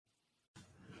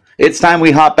It's time we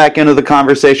hop back into the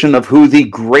conversation of who the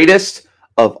greatest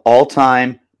of all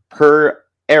time per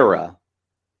era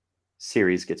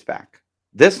series gets back.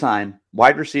 This time,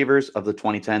 wide receivers of the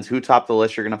 2010s. Who topped the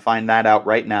list? You're going to find that out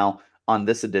right now on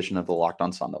this edition of the Locked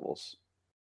On Sun Devils.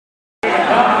 You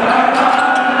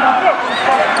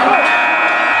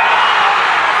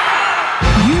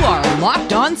are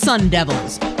Locked On Sun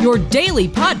Devils, your daily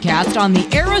podcast on the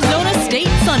Arizona State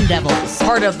Sun Devils,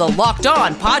 part of the Locked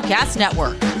On Podcast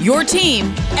Network, your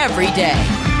team every day.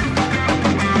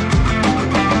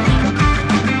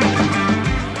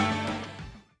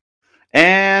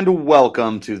 And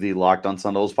welcome to the Locked On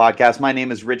Sun Devils podcast. My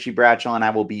name is Richie Bradshaw, and I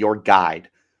will be your guide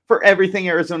for everything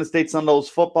Arizona State Sun Devils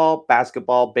football,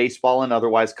 basketball, baseball, and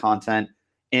otherwise content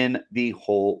in the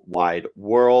whole wide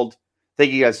world.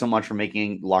 Thank you guys so much for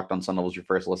making Locked On Sun Devils your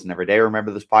first listen every day.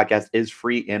 Remember, this podcast is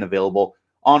free and available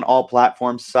on all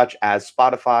platforms such as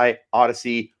Spotify,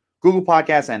 Odyssey, Google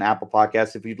Podcasts, and Apple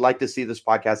Podcasts. If you'd like to see this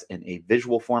podcast in a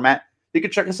visual format, you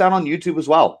can check us out on YouTube as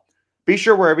well. Be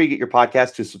sure wherever you get your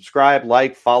podcast to subscribe,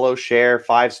 like, follow, share,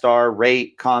 5-star,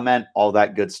 rate, comment, all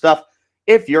that good stuff.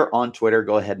 If you're on Twitter,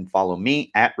 go ahead and follow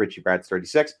me at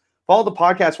RichieBrads36. Follow the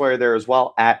podcast while you're there as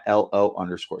well at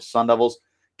LO_Sun Devils.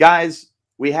 Guys,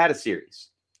 we had a series.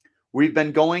 We've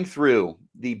been going through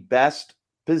the best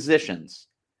positions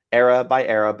era by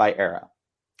era by era,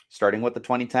 starting with the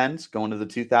 2010s, going to the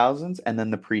 2000s, and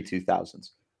then the pre-2000s.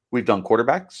 We've done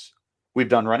quarterbacks. We've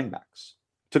done running backs.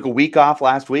 Took a week off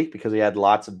last week because we had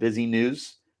lots of busy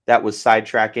news that was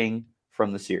sidetracking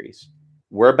from the series.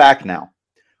 We're back now.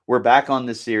 We're back on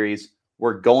this series.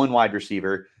 We're going wide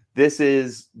receiver. This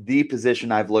is the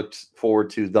position I've looked forward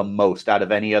to the most out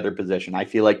of any other position. I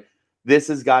feel like this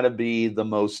has got to be the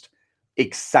most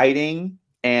exciting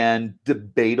and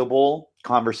debatable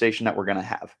conversation that we're going to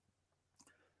have.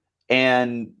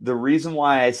 And the reason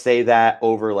why I say that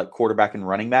over like quarterback and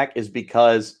running back is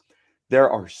because there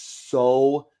are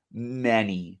so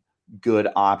many good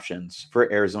options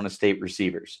for Arizona State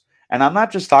receivers. And I'm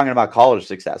not just talking about college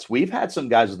success. We've had some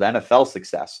guys with NFL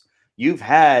success. You've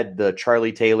had the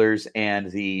Charlie Taylors and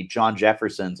the John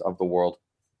Jeffersons of the world,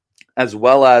 as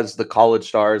well as the college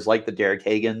stars like the Derek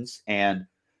Hagans and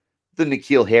the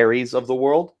N'Keal Harrys of the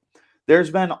world.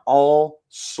 There's been all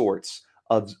sorts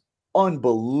of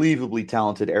unbelievably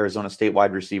talented Arizona State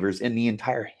wide receivers in the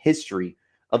entire history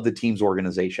of the team's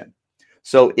organization.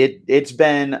 So it's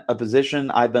been a position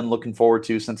I've been looking forward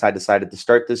to since I decided to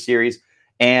start this series,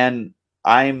 and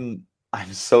I'm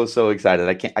so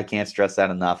excited. I can't stress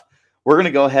that enough. We're going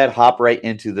to go ahead, hop right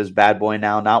into this bad boy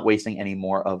now, not wasting any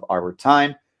more of our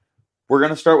time. We're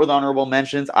going to start with honorable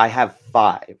mentions. I have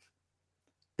 5.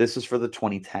 This is for the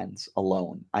 2010s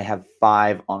alone. I have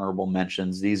 5 honorable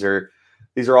mentions. These are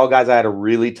all guys I had a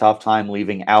really tough time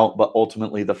leaving out, but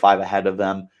ultimately the 5 ahead of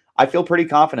them I feel pretty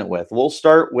confident with. We'll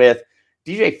start with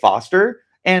DJ Foster.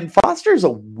 And Foster's a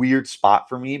weird spot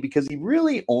for me because he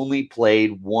really only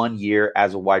played 1 year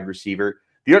as a wide receiver.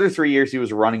 The other 3 years he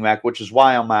was a running back, which is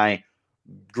why on my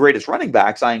greatest running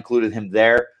backs, I included him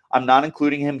there. I'm not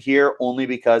including him here only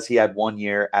because he had 1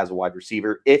 year as a wide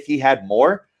receiver. If he had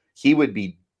more, he would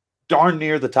be darn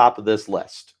near the top of this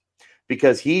list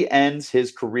because he ends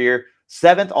his career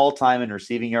 7th all-time in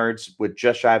receiving yards with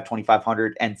just shy of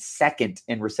 2,500 and 2nd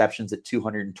in receptions at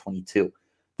 222.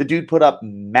 The dude put up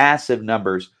massive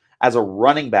numbers as a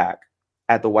running back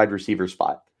at the wide receiver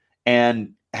spot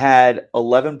and had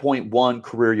 11.1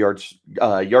 career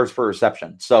yards per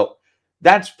reception. So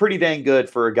that's pretty dang good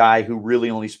for a guy who really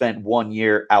only spent 1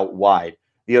 year out wide,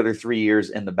 the other 3 years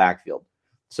in the backfield.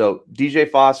 So DJ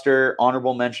Foster,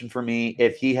 honorable mention for me.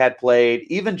 If he had played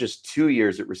even just 2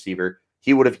 years at receiver,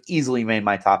 he would have easily made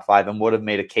my top 5 and would have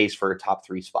made a case for a top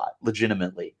 3 spot,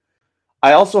 legitimately.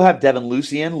 I also have Devin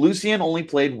Lucien. Lucien only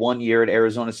played 1 year at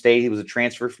Arizona State. He was a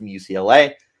transfer from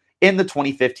UCLA in the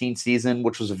 2015 season,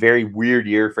 which was a very weird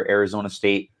year for Arizona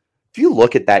State. If you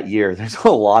look at that year, there's a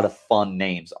lot of fun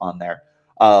names on there.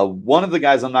 One of the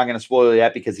guys I'm not going to spoil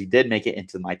yet because he did make it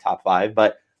into my top 5,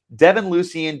 but Devin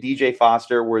Lucien, DJ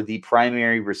Foster were the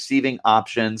primary receiving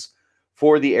options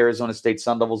for the Arizona State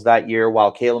Sun Devils that year,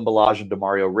 while Kalen Ballage and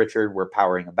Demario Richard were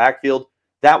powering a backfield.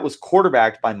 That was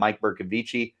quarterbacked by Mike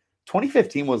Bercovici.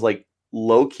 2015 was like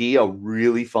low-key a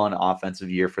really fun offensive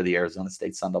year for the Arizona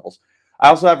State Sun Devils. I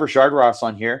also have Rashard Ross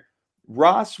on here.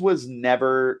 Ross was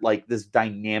never like this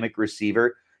dynamic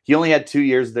receiver. He only had 2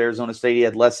 years at Arizona State. He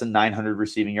had less than 900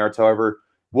 receiving yards. However,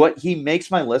 what he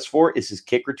makes my list for is his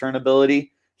kick return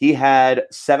ability. He had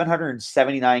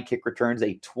 779 kick returns,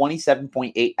 a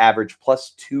 27.8 average,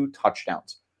 plus 2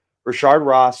 touchdowns. Rashard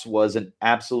Ross was an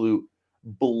absolute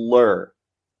blur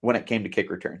when it came to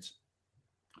kick returns.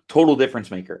 total difference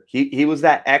maker. He was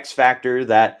that X factor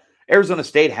that Arizona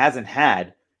State hasn't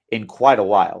had in quite a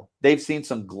while. They've seen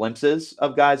some glimpses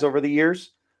of guys over the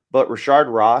years, but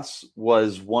Rashard Ross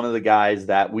was one of the guys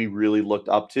that we really looked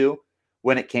up to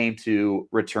when it came to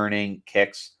returning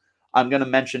kicks. I'm going to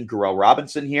mention Garrell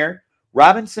Robinson here.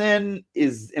 Robinson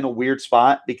is in a weird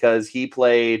spot because he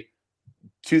played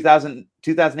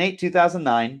 2008,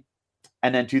 2009,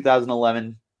 and then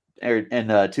 2011,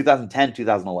 and 2010,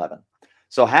 2011.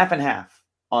 So half and half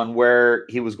on where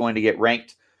he was going to get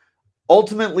ranked.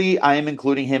 Ultimately, I am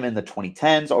including him in the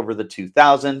 2010s over the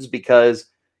 2000s because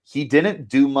he didn't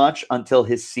do much until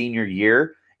his senior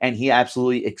year, and he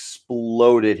absolutely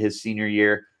exploded his senior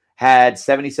year. Had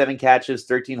 77 catches,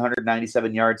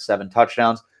 1,397 yards, 7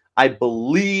 touchdowns. I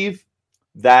believe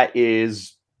that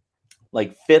is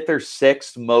like 5th or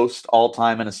 6th most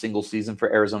all-time in a single season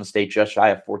for Arizona State, just shy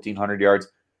of 1,400 yards.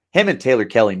 Him and Taylor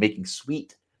Kelly making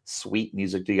sweet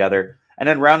music together. And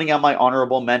then rounding out my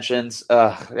honorable mentions,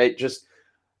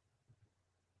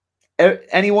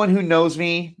 anyone who knows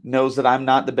me knows that I'm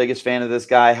not the biggest fan of this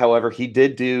guy. However, he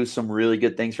did do some really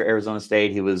good things for Arizona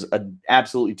State. He was an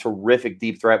absolutely terrific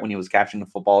deep threat when he was catching the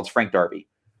football. It's Frank Darby.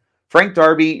 Frank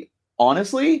Darby,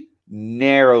 honestly,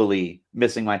 narrowly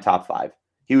missing my top 5.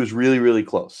 He was really, really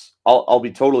close. I'll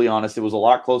be totally honest. It was a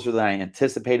lot closer than I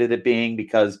anticipated it being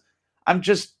because I'm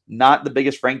just not the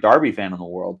biggest Frank Darby fan in the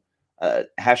world.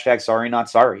 Hashtag sorry, not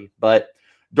sorry. But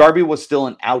Darby was still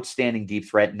an outstanding deep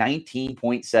threat,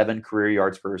 19.7 career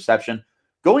yards per reception.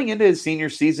 Going into his senior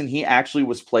season, he actually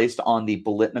was placed on the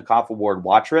Biletnikoff Award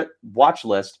watch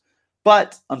list,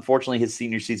 but unfortunately his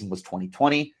senior season was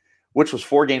 2020, which was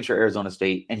 4 games for Arizona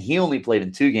State, and he only played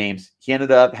in 2 games. He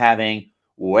ended up having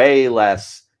way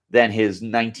less than his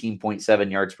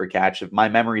 19.7 yards per catch. If my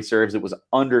memory serves, it was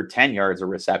under 10 yards a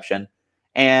reception,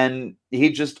 and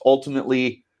he just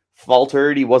ultimately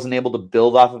faltered. He wasn't able to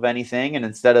build off of anything. And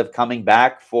instead of coming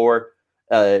back for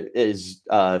his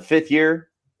 5th year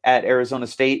at Arizona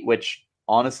State, which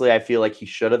honestly I feel like he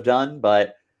should have done,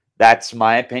 but that's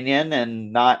my opinion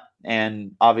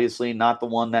and obviously not the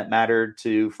one that mattered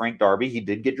to Frank Darby. He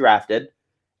did get drafted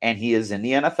and he is in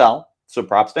the NFL, so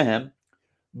props to him.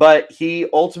 But he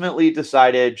ultimately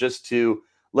decided just to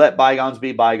let bygones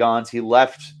be bygones. He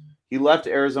left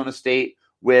Arizona State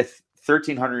with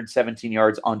 1,317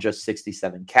 yards on just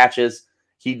 67 catches.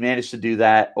 He managed to do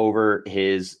that over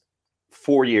his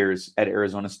 4 years at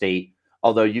Arizona State,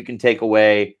 although you can take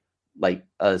away like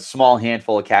a small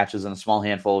handful of catches and a small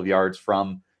handful of yards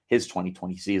from his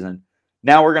 2020 season.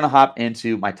 Now we're going to hop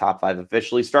into my top 5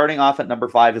 officially. Starting off at number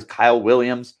 5 is Kyle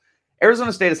Williams.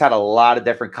 Arizona State has had a lot of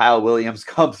different Kyle Williams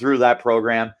come through that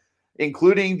program,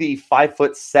 including the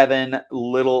 5'7"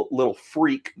 little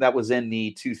freak that was in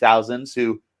the 2000s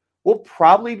who will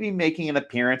probably be making an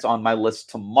appearance on my list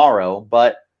tomorrow,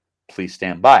 but please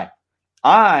stand by.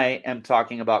 I am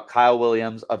talking about Kyle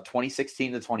Williams of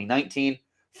 2016 to 2019,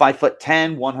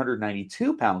 5'10",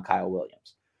 192-pound Kyle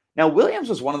Williams. Now, Williams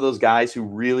was one of those guys who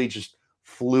really just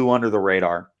flew under the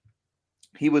radar.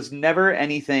 He was never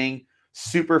anything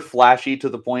super flashy to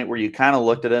the point where you kind of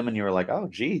looked at him and you were like, oh,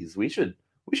 geez, we should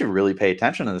really pay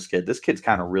attention to this kid. This kid's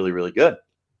kind of really, really good.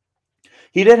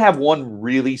 He did have one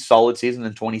really solid season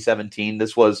in 2017.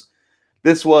 This was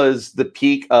the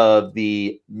peak of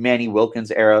the Manny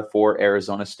Wilkins era for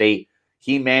Arizona State.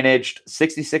 He managed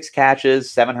 66 catches,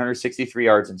 763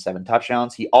 yards, and 7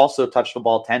 touchdowns. He also touched the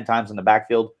ball 10 times in the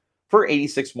backfield for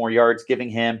 86 more yards, giving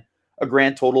him a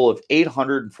grand total of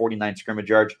 849 scrimmage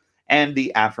yards and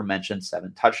the aforementioned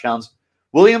 7 touchdowns.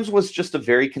 Williams was just a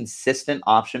very consistent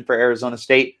option for Arizona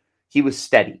State. He was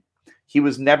steady. He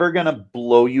was never going to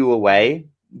blow you away,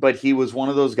 but he was one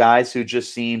of those guys who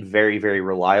just seemed very, very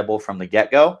reliable from the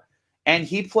get-go. And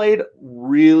he played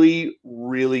really,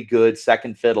 really good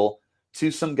second fiddle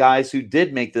to some guys who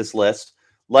did make this list,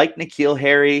 like N'Keal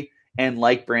Harry and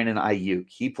like Brandon Aiyuk.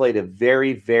 He played a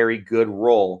very, very good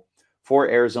role for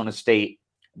Arizona State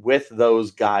with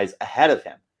those guys ahead of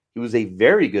him. He was a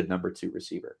very good number 2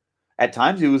 receiver. At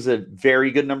times, he was a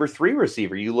very good number 3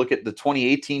 receiver. You look at the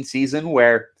 2018 season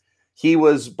where he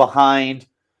was behind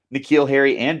N'Keal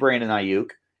Harry and Brandon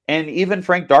Aiyuk, and even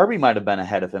Frank Darby might have been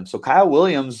ahead of him. So Kyle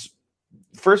Williams,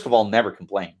 first of all, never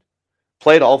complained.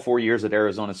 Played all 4 years at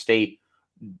Arizona State.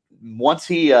 Once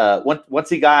he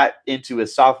got into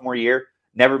his sophomore year,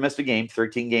 never missed a game,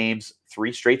 13 games,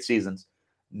 3 straight seasons.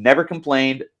 Never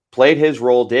complained, played his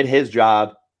role, did his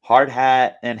job, hard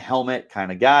hat and helmet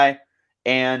kind of guy,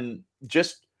 and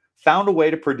just found a way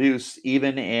to produce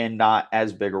even in not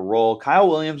as big a role. Kyle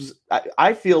Williams,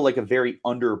 I feel like a very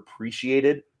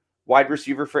underappreciated wide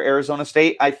receiver for Arizona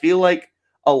State. I feel like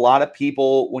a lot of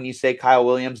people, when you say Kyle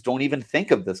Williams, don't even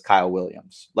think of this Kyle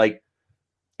Williams.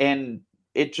 And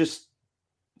it's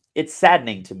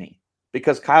saddening to me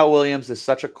because Kyle Williams is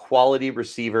such a quality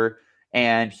receiver,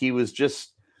 and he was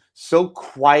just so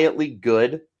quietly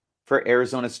good for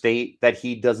Arizona State that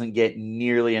he doesn't get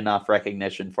nearly enough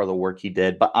recognition for the work he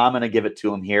did. But I'm going to give it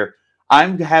to him here.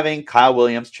 I'm having Kyle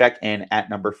Williams check in at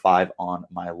number 5 on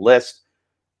my list.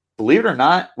 Believe it or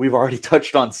not, we've already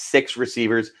touched on 6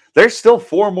 receivers. There's still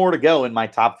 4 more to go in my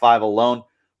top 5 alone,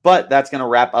 but that's going to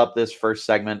wrap up this first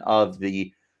segment of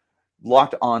the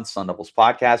Locked On Sun Devils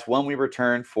podcast. When we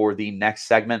return for the next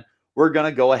segment, we're going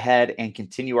to go ahead and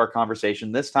continue our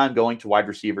conversation, this time going to wide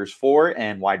receivers 4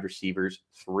 and wide receivers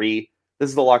 3. This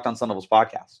is the Locked On Sun Devils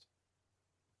podcast.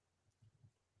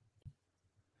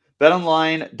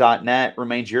 BetOnline.net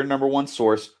remains your number one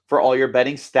source for all your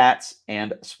betting stats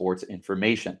and sports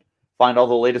information. Find all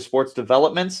the latest sports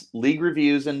developments, league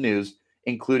reviews, and news,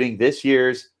 including this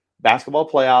year's basketball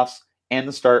playoffs and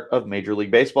the start of Major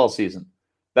League Baseball season.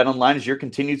 BetOnline is your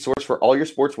continued source for all your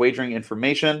sports wagering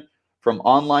information, from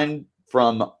online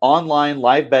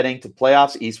live betting to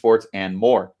playoffs, esports, and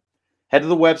more. Head to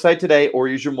the website today or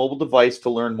use your mobile device to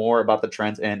learn more about the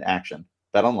trends and action.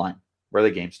 BetOnline, where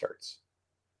the game starts.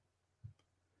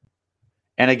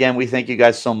 And again, we thank you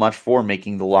guys so much for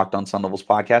making the Locked On Sun Devils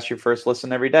podcast your first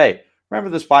listen every day. Remember,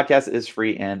 this podcast is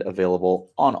free and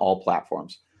available on all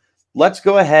platforms. Let's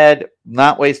go ahead,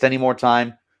 not waste any more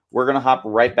time. We're going to hop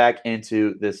right back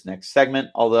into this next segment,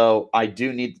 although I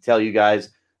do need to tell you guys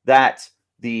that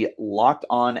the Locked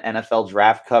On NFL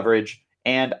draft coverage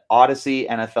and Odyssey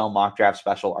NFL mock draft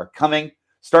special are coming.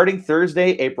 Starting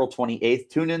Thursday, April 28th,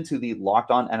 tune into the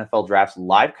Locked On NFL Draft's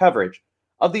live coverage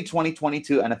of the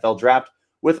 2022 NFL Draft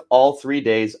with all 3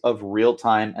 days of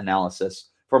real-time analysis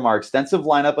from our extensive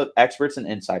lineup of experts and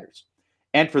insiders.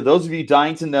 And for those of you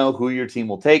dying to know who your team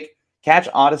will take, catch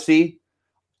Odyssey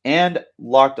and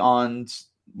Locked On's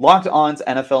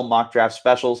NFL mock draft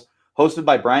specials hosted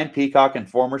by Brian Peacock and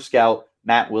former scout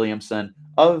Matt Williamson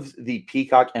of the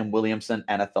Peacock and Williamson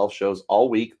NFL shows all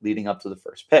week leading up to the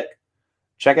first pick.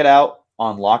 Check it out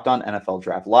on Locked On NFL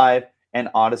Draft Live and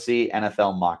Odyssey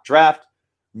NFL Mock Draft.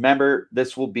 Remember,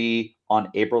 this will be on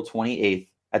April 28th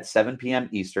at 7 p.m.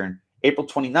 Eastern, April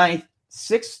 29th,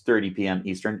 6:30 p.m.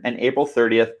 Eastern, and April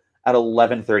 30th at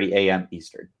 11:30 a.m.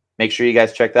 Eastern. Make sure you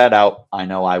guys check that out. I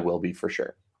know I will be for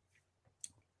sure.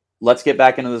 Let's get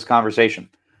back into this conversation.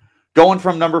 Going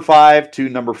from number 5 to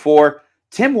number 4,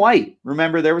 Tim White.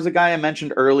 Remember, there was a guy I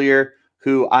mentioned earlier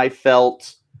who I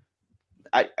felt,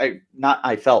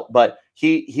 but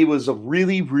he was a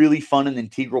really, really fun and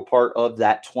integral part of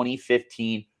that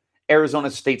 2015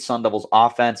 Arizona State Sun Devils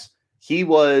offense. He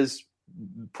was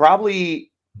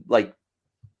probably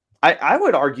I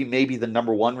would argue maybe the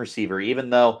number 1 receiver, even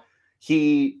though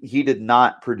he did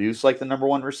not produce like the number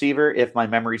 1 receiver. If my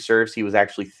memory serves, he was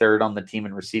actually 3rd on the team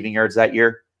in receiving yards that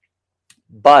year.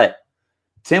 But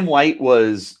Tim White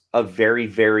was a very,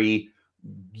 very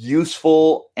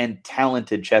useful and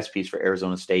talented chess piece for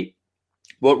Arizona State.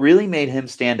 What really made him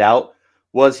stand out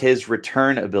was his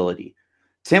return ability.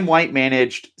 Tim White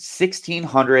managed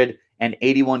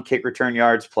 1,681 kick return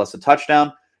yards plus a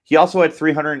touchdown. He also had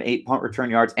 308 punt return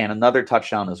yards and another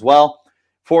touchdown as well.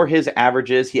 For his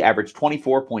averages, he averaged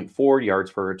 24.4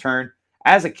 yards per return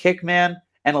as a kick man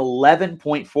and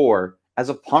 11.4 as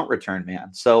a punt return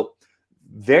man. So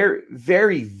very,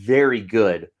 very, very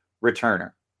good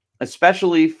returner,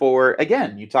 especially for,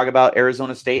 again, you talk about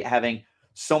Arizona State having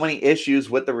so many issues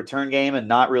with the return game and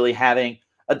not really having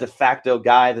a de facto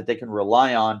guy that they can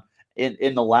rely on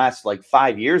in the last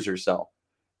 5 years or so.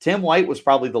 Tim White was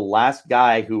probably the last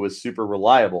guy who was super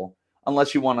reliable,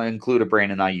 unless you want to include a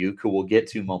Brandon Ayuk, who we'll get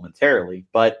to momentarily.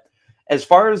 But as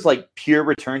far as pure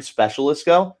return specialists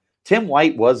go, Tim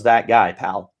White was that guy,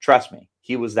 pal. Trust me,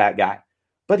 he was that guy.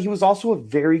 But he was also a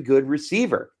very good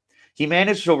receiver. He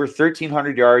managed over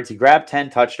 1,300 yards. He grabbed 10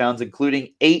 touchdowns,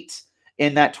 including 8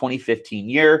 in that 2015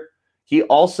 year. He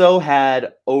also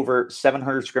had over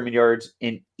 700 scrimmage yards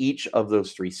in each of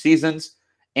those 3 seasons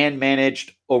and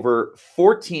managed over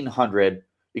 1,600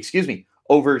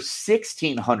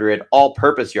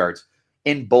 all-purpose yards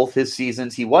in both his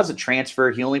seasons. He was a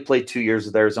transfer. He only played 2 years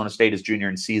with Arizona State, his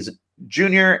junior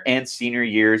and senior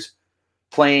years,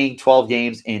 playing 12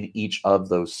 games in each of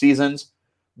those seasons.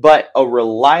 But a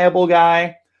reliable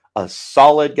guy, a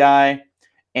solid guy,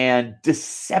 and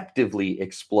deceptively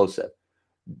explosive.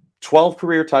 12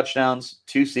 career touchdowns,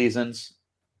 2 seasons.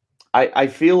 I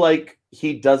feel like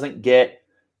he doesn't get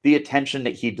the attention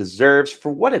that he deserves.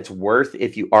 For what it's worth,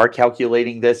 if you are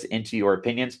calculating this into your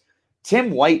opinions,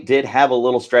 Tim White did have a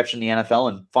little stretch in the NFL,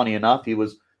 and funny enough, he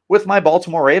was with my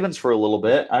Baltimore Ravens for a little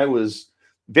bit. I was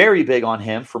very big on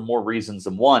him for more reasons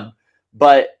than one,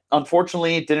 but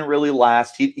unfortunately it didn't really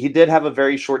last. He did have a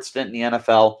very short stint in the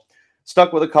NFL,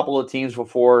 stuck with a couple of teams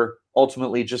before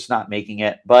ultimately just not making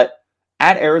it. But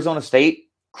at Arizona State,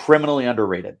 criminally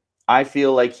underrated. I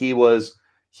feel like he was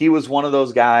one of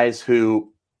those guys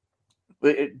who,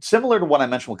 similar to what I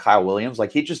mentioned with Kyle Williams,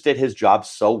 like he just did his job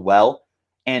so well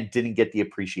and didn't get the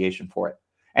appreciation for it.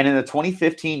 And in the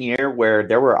 2015 year, where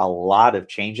there were a lot of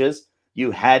changes,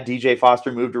 you had DJ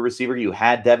Foster move to receiver, you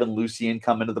had Devin Lucien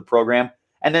come into the program,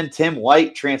 and then Tim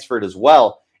White transferred as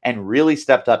well and really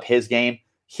stepped up his game.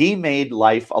 He made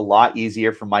life a lot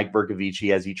easier for Mike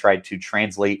Bercovici as he tried to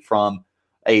translate from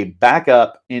a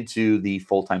backup into the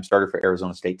full-time starter for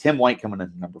Arizona State. Tim White coming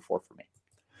in number 4 for me.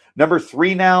 Number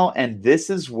 3 now, and this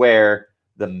is where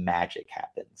the magic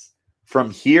happens.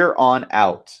 From here on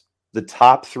out, the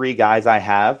top 3 guys I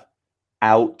have,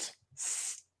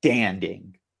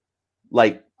 outstanding.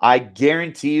 Like, I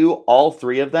guarantee you all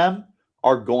 3 of them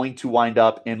are going to wind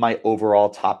up in my overall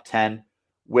top 10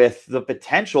 with the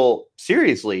potential,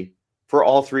 seriously, for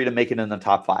all 3 to make it in the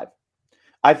top 5.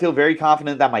 I feel very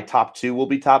confident that my top 2 will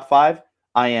be top 5.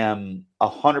 I am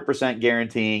 100%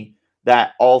 guaranteeing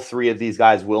that all 3 of these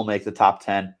guys will make the top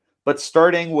 10. But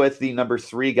starting with the number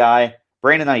 3 guy,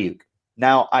 Brandon Aiyuk.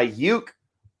 Now, Aiyuk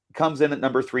comes in at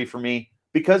number 3 for me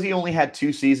because he only had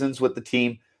 2 seasons with the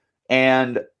team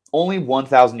and only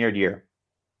 1,000-yard year.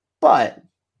 But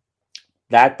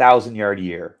that 1,000-yard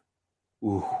year,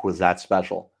 was that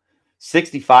special.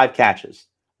 65 catches,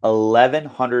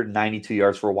 1,192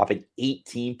 yards for a whopping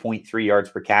 18.3 yards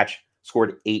per catch,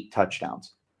 scored 8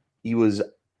 touchdowns. He was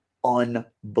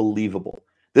unbelievable.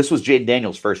 This was Jaden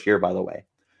Daniels' first year, by the way.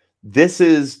 This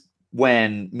is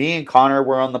when me and Connor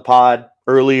were on the pod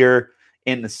earlier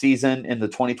in the season, in the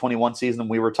 2021 season,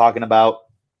 we were talking about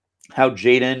how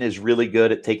Jaden is really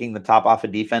good at taking the top off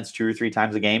of defense 2 or 3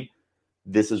 times a game.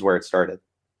 This is where it started.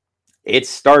 It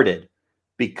started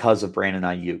because of Brandon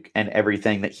Aiyuk and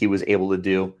everything that he was able to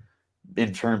do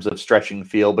in terms of stretching the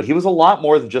field. But he was a lot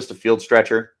more than just a field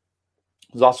stretcher.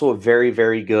 He was also a very,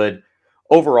 very good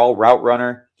overall route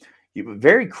runner. He was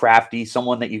very crafty,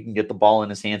 someone that you can get the ball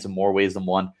in his hands in more ways than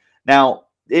one. Now,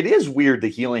 it is weird that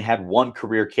he only had 1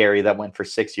 career carry that went for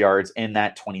 6 yards in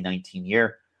that 2019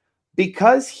 year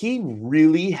because he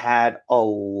really had a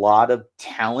lot of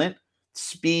talent,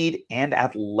 speed, and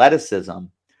athleticism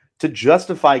to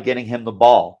justify getting him the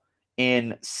ball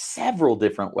in several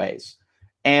different ways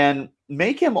and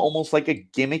make him almost like a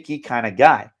gimmicky kind of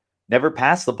guy. Never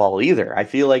passed the ball either. I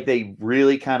feel like they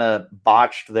really kind of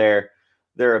botched their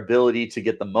ability to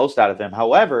get the most out of him.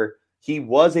 However, he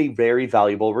was a very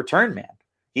valuable return man.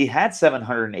 He had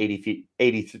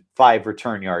 785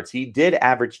 return yards. He did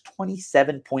average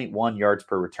 27.1 yards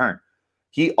per return.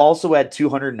 He also had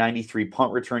 293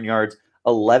 punt return yards,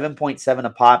 11.7 a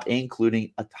pop,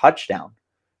 including a touchdown.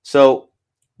 So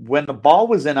when the ball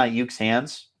was in Aiyuk's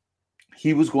hands,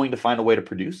 he was going to find a way to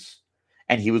produce,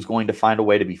 and he was going to find a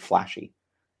way to be flashy.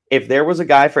 If there was a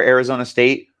guy for Arizona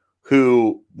State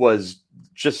who was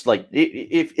just like,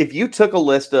 if you took a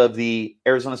list of the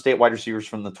Arizona State wide receivers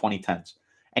from the 2010s,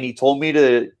 and he told me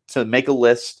to make a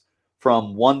list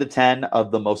from 1 to 10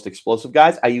 of the most explosive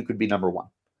guys, Aiyuk could be number 1.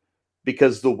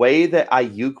 Because the way that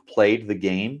Aiyuk played the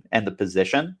game and the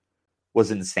position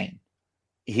was insane.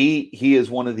 He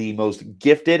is one of the most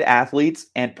gifted athletes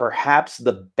and perhaps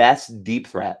the best deep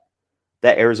threat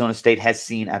that Arizona State has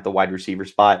seen at the wide receiver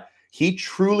spot. He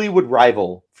truly would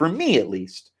rival, for me at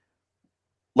least,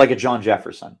 like a John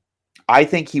Jefferson. I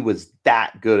think he was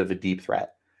that good of a deep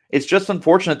threat. It's just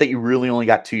unfortunate that you really only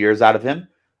got 2 years out of him.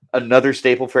 Another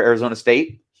staple for Arizona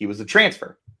State, he was a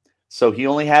transfer. So he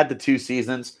only had the 2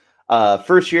 seasons.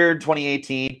 First year in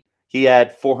 2018, he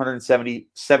had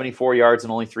 474 yards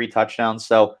and only 3 touchdowns.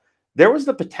 So there was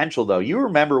the potential, though. You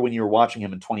remember when you were watching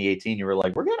him in 2018, you were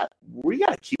like, we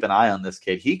gotta keep an eye on this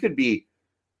kid. He could be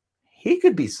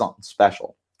something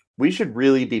special. We should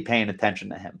really be paying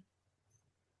attention to him.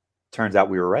 Turns out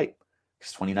we were right,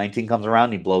 because 2019 comes around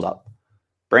and he blows up.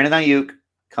 Brandon Aiyuk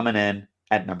coming in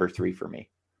at number 3 for me.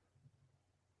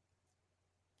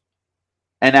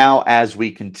 And now, as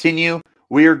we continue,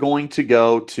 we are going to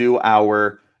go to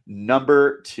our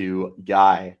number 2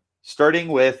 guy, starting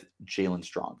with Jaelen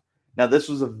Strong. Now, this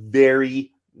was a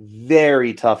very,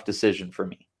 very tough decision for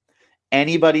me.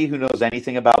 Anybody who knows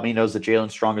anything about me knows that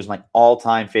Jaelen Strong is my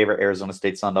all-time favorite Arizona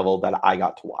State Sun Devil that I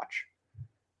got to watch.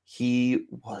 He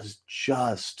was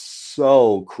just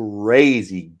so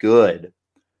crazy good.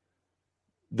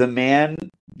 The man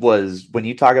was, when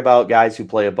you talk about guys who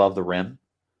play above the rim,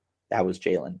 that was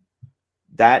Jaelen.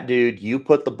 That dude, you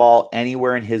put the ball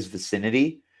anywhere in his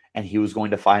vicinity, and he was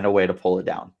going to find a way to pull it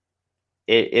down.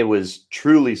 It was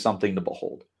truly something to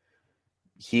behold.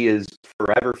 He is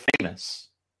forever famous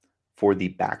for the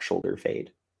back shoulder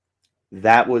fade.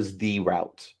 That was the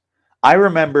route. I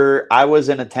remember I was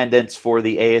in attendance for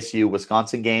the ASU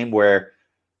Wisconsin game where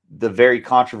the very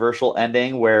controversial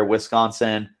ending where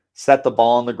Wisconsin set the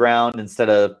ball on the ground instead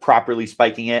of properly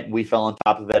spiking it, and we fell on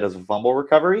top of it as a fumble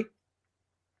recovery.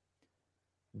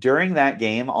 During that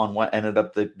game, on what ended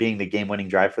up being the game-winning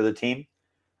drive for the team,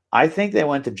 I think they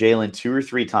went to Jalen 2 or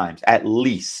 3 times, at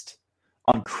least,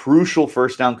 on crucial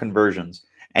first down conversions,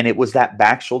 and it was that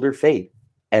back shoulder fade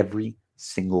every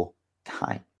single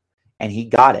time. And he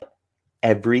got it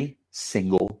every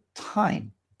single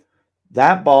time.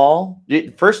 That ball,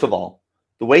 first of all,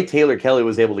 the way Taylor Kelly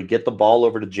was able to get the ball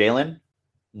over to Jalen,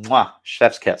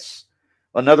 chef's kiss.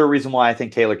 Another reason why I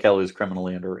think Taylor Kelly is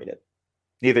criminally underrated.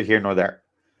 Neither here nor there.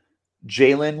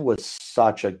 Jalen was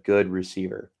such a good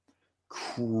receiver.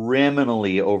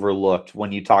 Criminally overlooked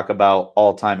when you talk about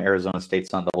all-time Arizona State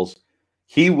Sun Devils.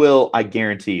 He will, I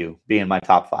guarantee you, be in my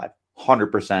top 5.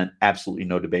 100%, absolutely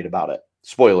no debate about it.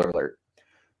 Spoiler alert.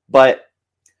 But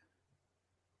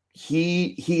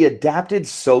he adapted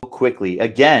so quickly.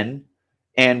 Again,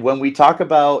 and when we talk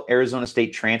about Arizona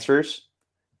State transfers,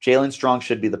 Jalen Strong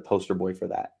should be the poster boy for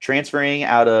that. Transferring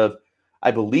out of, I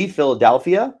believe,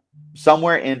 Philadelphia,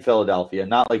 somewhere in Philadelphia,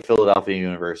 not like Philadelphia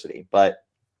University, but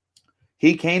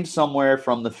he came somewhere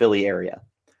from the Philly area.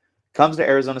 Comes to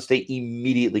Arizona State,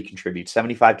 immediately contributes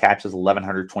 75 catches,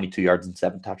 1,122 yards, and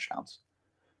 7 touchdowns.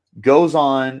 Goes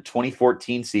on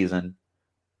 2014 season,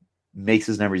 makes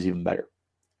his numbers even better.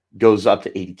 Goes up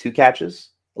to 82 catches,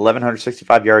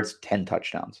 1,165 yards, 10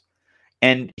 touchdowns.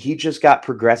 And he just got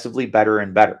progressively better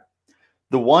and better.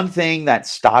 The one thing that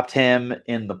stopped him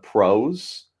in the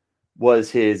pros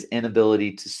was his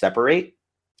inability to separate.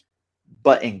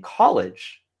 But in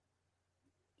college,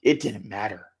 it didn't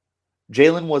matter.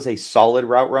 Jalen was a solid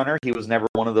route runner. He was never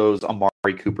one of those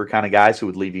Amari Cooper kind of guys who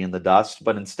would leave you in the dust,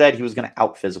 but instead he was going to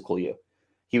out-physical you.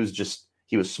 He was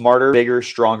smarter, bigger,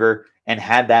 stronger, and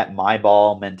had that my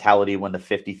ball mentality when the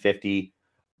 50-50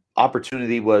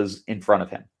 opportunity was in front of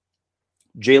him.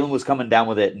 Jalen was coming down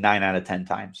with it 9 out of 10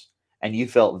 times, and you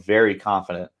felt very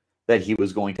confident that he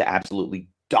was going to absolutely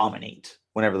dominate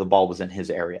whenever the ball was in his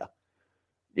area.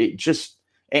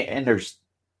 And there's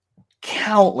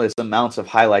countless amounts of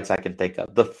highlights I can think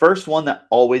of. The first one that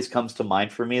always comes to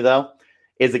mind for me, though,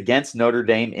 is against Notre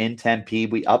Dame in Tempe.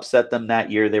 We upset them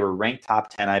that year. They were ranked top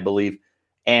 10, I believe.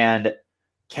 And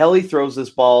Kelly throws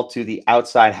this ball to the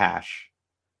outside hash.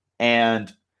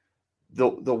 And the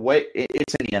way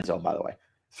it's in the end zone, by the way,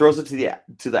 throws it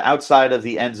to the outside of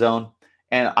the end zone.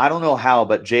 And I don't know how,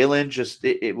 but Jalen just,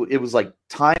 it was like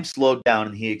time slowed down,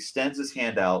 and he extends his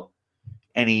hand out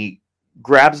and he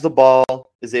grabs the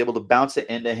ball, is able to bounce it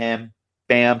into him.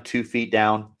 Bam, 2 feet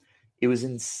down. It was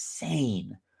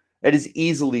insane. That is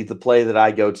easily the play that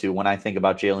I go to when I think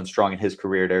about Jalen Strong and his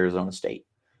career at Arizona State.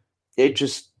 It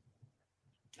just,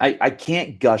 I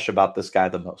can't gush about this guy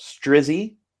the most.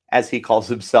 Strizzy, as he calls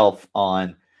himself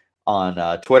on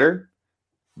Twitter,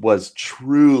 was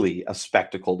truly a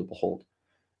spectacle to behold.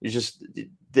 It's just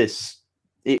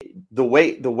the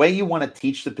way you want to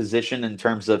teach the position in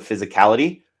terms of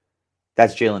physicality.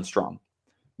 That's Jalen Strong.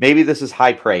 Maybe this is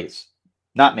high praise.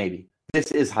 Not maybe.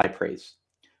 This is high praise.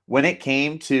 When it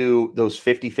came to those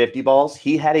 50-50 balls,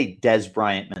 he had a Des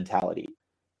Bryant mentality.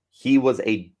 He was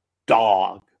a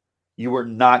dog. You were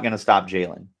not going to stop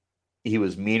Jalen. He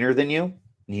was meaner than you,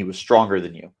 and he was stronger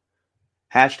than you.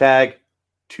 Hashtag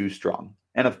too strong.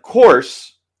 And of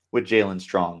course, with Jalen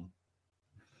Strong,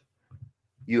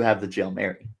 you have the Jail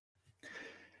Mary.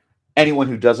 Anyone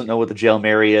who doesn't know what the Jail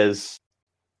Mary is,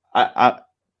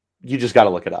 you just got to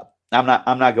look it up. I'm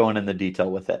not going into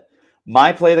detail with it.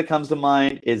 My play that comes to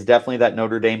mind is definitely that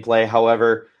Notre Dame play.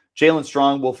 However, Jalen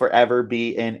Strong will forever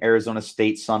be in Arizona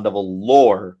State Sun Devil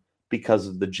lore because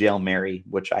of the Jail Mary,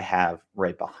 which I have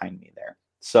right behind me there.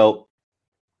 So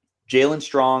Jalen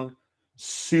Strong,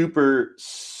 super,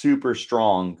 super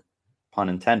strong, pun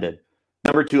intended.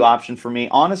 Number 2 option for me.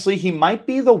 Honestly, he might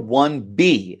be the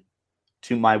 1B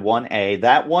to my 1A.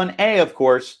 That 1A, of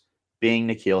course, being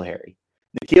N'Keal Harry.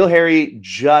 N'Keal Harry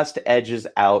just edges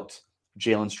out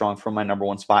Jalen Strong from my number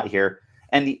 1 spot here.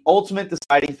 And the ultimate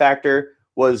deciding factor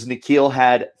was N'Keal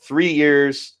had 3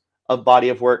 years of body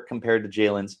of work compared to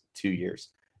Jalen's 2 years.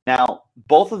 Now,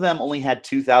 both of them only had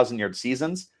 2,000-yard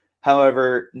seasons.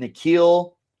 However,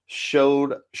 N'Keal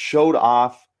showed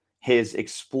off his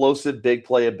explosive big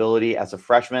play ability as a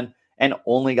freshman and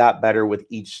only got better with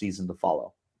each season to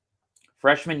follow.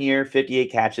 Freshman year,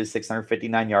 58 catches,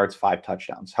 659 yards, 5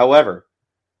 touchdowns. However,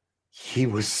 he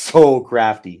was so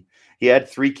crafty. He had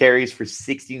 3 carries for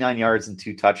 69 yards and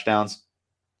 2 touchdowns.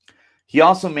 He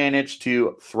also managed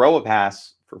to throw a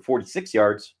pass for 46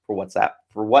 yards for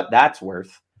what that's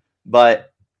worth.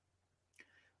 But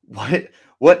what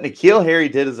N'Keal Harry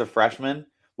did as a freshman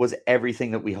was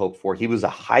everything that we hoped for. He was a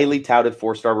highly touted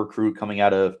 4-star recruit coming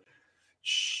out of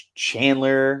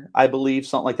Chandler, I believe,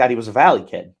 something like that. He was a Valley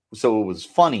kid. So it was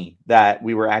funny that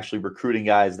we were actually recruiting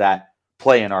guys that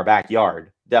play in our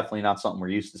backyard. Definitely not something we're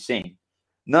used to seeing.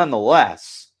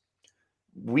 Nonetheless,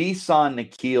 we saw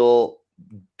N'Keal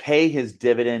pay his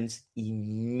dividends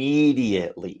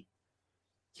immediately.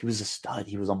 He was a stud.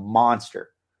 He was a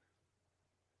monster.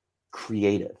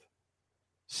 Creative.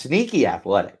 Sneaky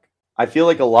athletic. I feel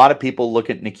like a lot of people look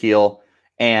at N'Keal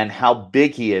and how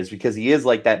big he is because he is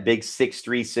like that big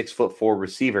 6'3", 6'4"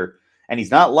 receiver. And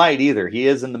he's not light either. He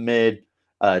is in the mid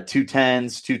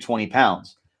 210s, 220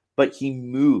 pounds. But he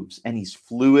moves and he's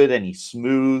fluid and he's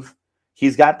smooth.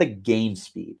 He's got the game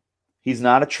speed. He's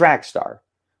not a track star.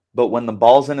 But when the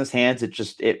ball's in his hands,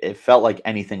 it felt like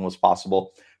anything was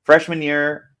possible. Freshman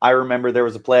year, I remember there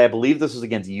was a play, I believe this was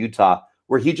against Utah,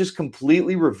 where he just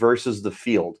completely reverses the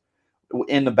field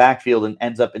in the backfield and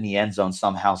ends up in the end zone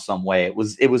somehow, some way. It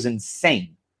was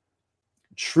insane.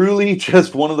 Truly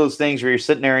just one of those things where you're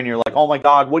sitting there and you're like, oh my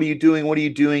God, what are you doing? What are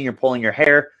you doing? You're pulling your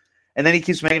hair. And then he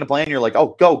keeps making a play and you're like,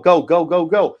 oh, go, go, go, go,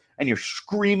 go. And you're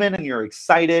screaming and you're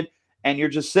excited and you're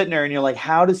just sitting there and you're like,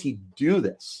 how does he do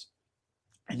this?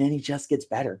 And then he just gets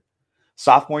better.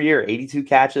 Sophomore year, 82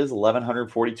 catches,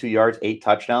 1,142 yards, 8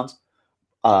 touchdowns.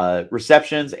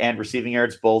 Receptions and receiving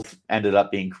yards both ended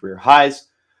up being career highs.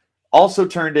 Also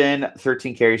turned in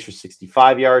 13 carries for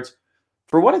 65 yards.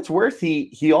 For what it's worth,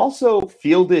 he also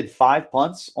fielded 5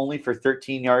 punts, only for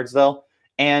 13 yards though,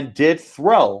 and did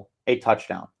throw a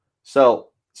touchdown. So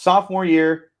sophomore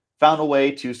year, found a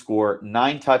way to score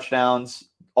 9 touchdowns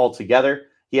altogether.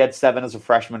 He had 7 as a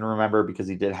freshman, remember, because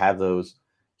he did have those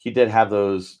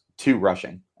 2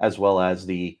 rushing as well as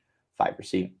the 5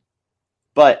 receiving.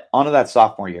 But onto that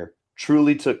sophomore year,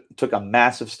 truly took a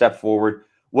massive step forward.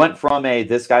 Went from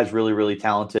this guy's really, really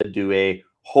talented to a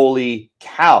holy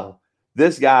cow,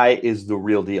 this guy is the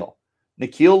real deal.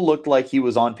 N'Keal looked like he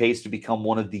was on pace to become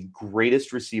one of the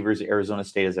greatest receivers Arizona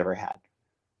State has ever had.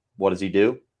 What does he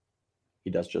do? He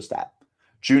does just that.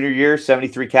 Junior year,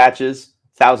 73 catches,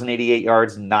 1,088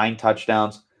 yards, 9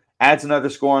 touchdowns. Adds another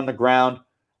score on the ground.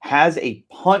 Has a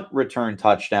punt return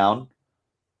touchdown.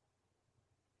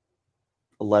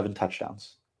 11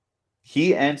 touchdowns.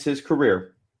 He ends his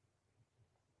career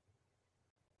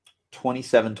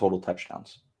 27 total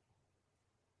touchdowns.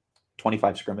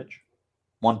 25 scrimmage,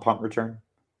 1 punt return,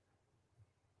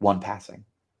 1 passing.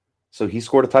 So he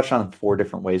scored a touchdown in 4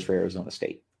 different ways for Arizona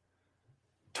State.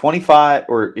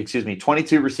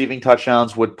 22 receiving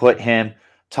touchdowns would put him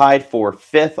tied for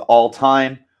 5th all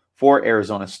time for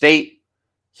Arizona State.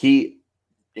 He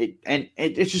did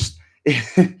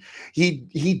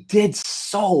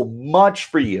so much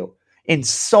for you in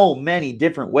so many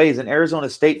different ways. And Arizona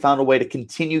State found a way to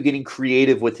continue getting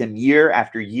creative with him year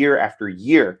after year after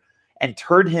year and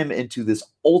turned him into this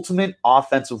ultimate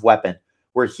offensive weapon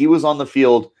where he was on the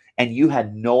field and you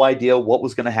had no idea what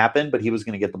was going to happen, but he was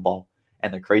going to get the ball.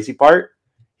 And the crazy part,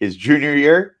 his junior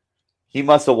year, he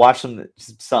must have watched some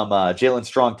Jalen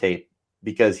Strong tape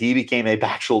because he became a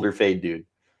back shoulder fade dude.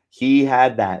 He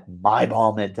had that my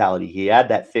ball mentality. He had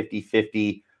that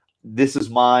 50-50. This is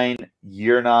mine.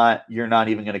 You're not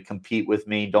even going to compete with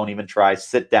me. Don't even try.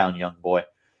 Sit down, young boy.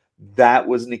 That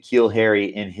was N'Keal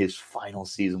Harry in his final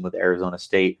season with Arizona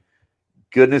State.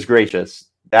 Goodness gracious.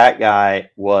 That guy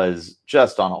was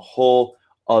just on a whole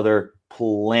other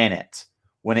planet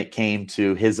when it came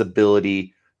to his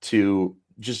ability to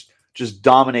just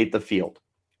dominate the field.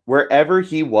 Wherever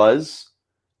he was,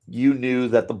 you knew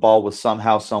that the ball was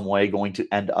somehow, some way going to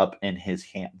end up in his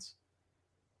hands.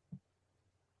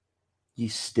 You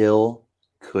still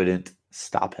couldn't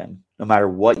stop him. No matter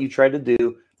what you tried to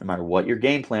do, no matter what your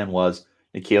game plan was,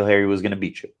 N'Keal Harry was going to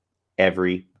beat you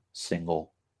every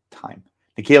single time.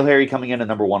 N'Keal Harry coming in at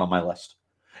number 1 on my list.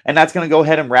 And that's going to go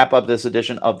ahead and wrap up this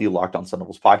edition of the Locked On Sun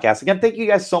Devils podcast. Again, thank you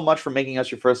guys so much for making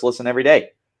us your first listen every day.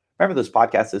 Remember, this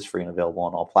podcast is free and available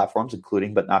on all platforms,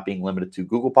 including but not being limited to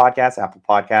Google Podcasts, Apple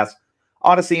Podcasts,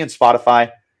 Odyssey, and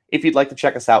Spotify. If you'd like to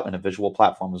check us out in a visual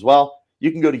platform as well,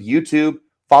 you can go to YouTube,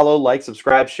 follow, like,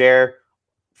 subscribe, share,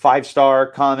 5-star,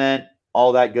 comment,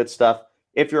 all that good stuff.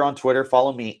 If you're on Twitter,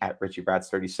 follow me at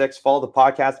RichieBrats36. Follow the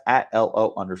podcast at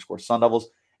LO_Sun Devils.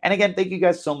 And again, thank you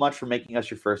guys so much for making us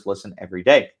your first listen every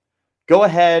day. Go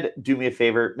ahead, do me a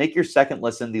favor, make your second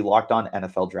listen the Locked On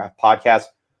NFL Draft podcast.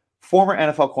 Former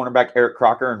NFL cornerback Eric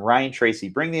Crocker and Ryan Tracy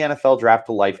bring the NFL Draft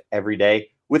to life every day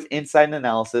with insight and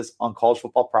analysis on college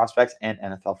football prospects and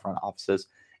NFL front offices.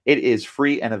 It is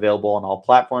free and available on all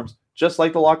platforms, just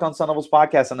like the Locked On Sun Devils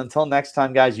podcast. And until next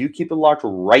time, guys, you keep it locked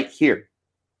right here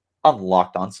on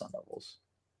Locked On Sun Devils.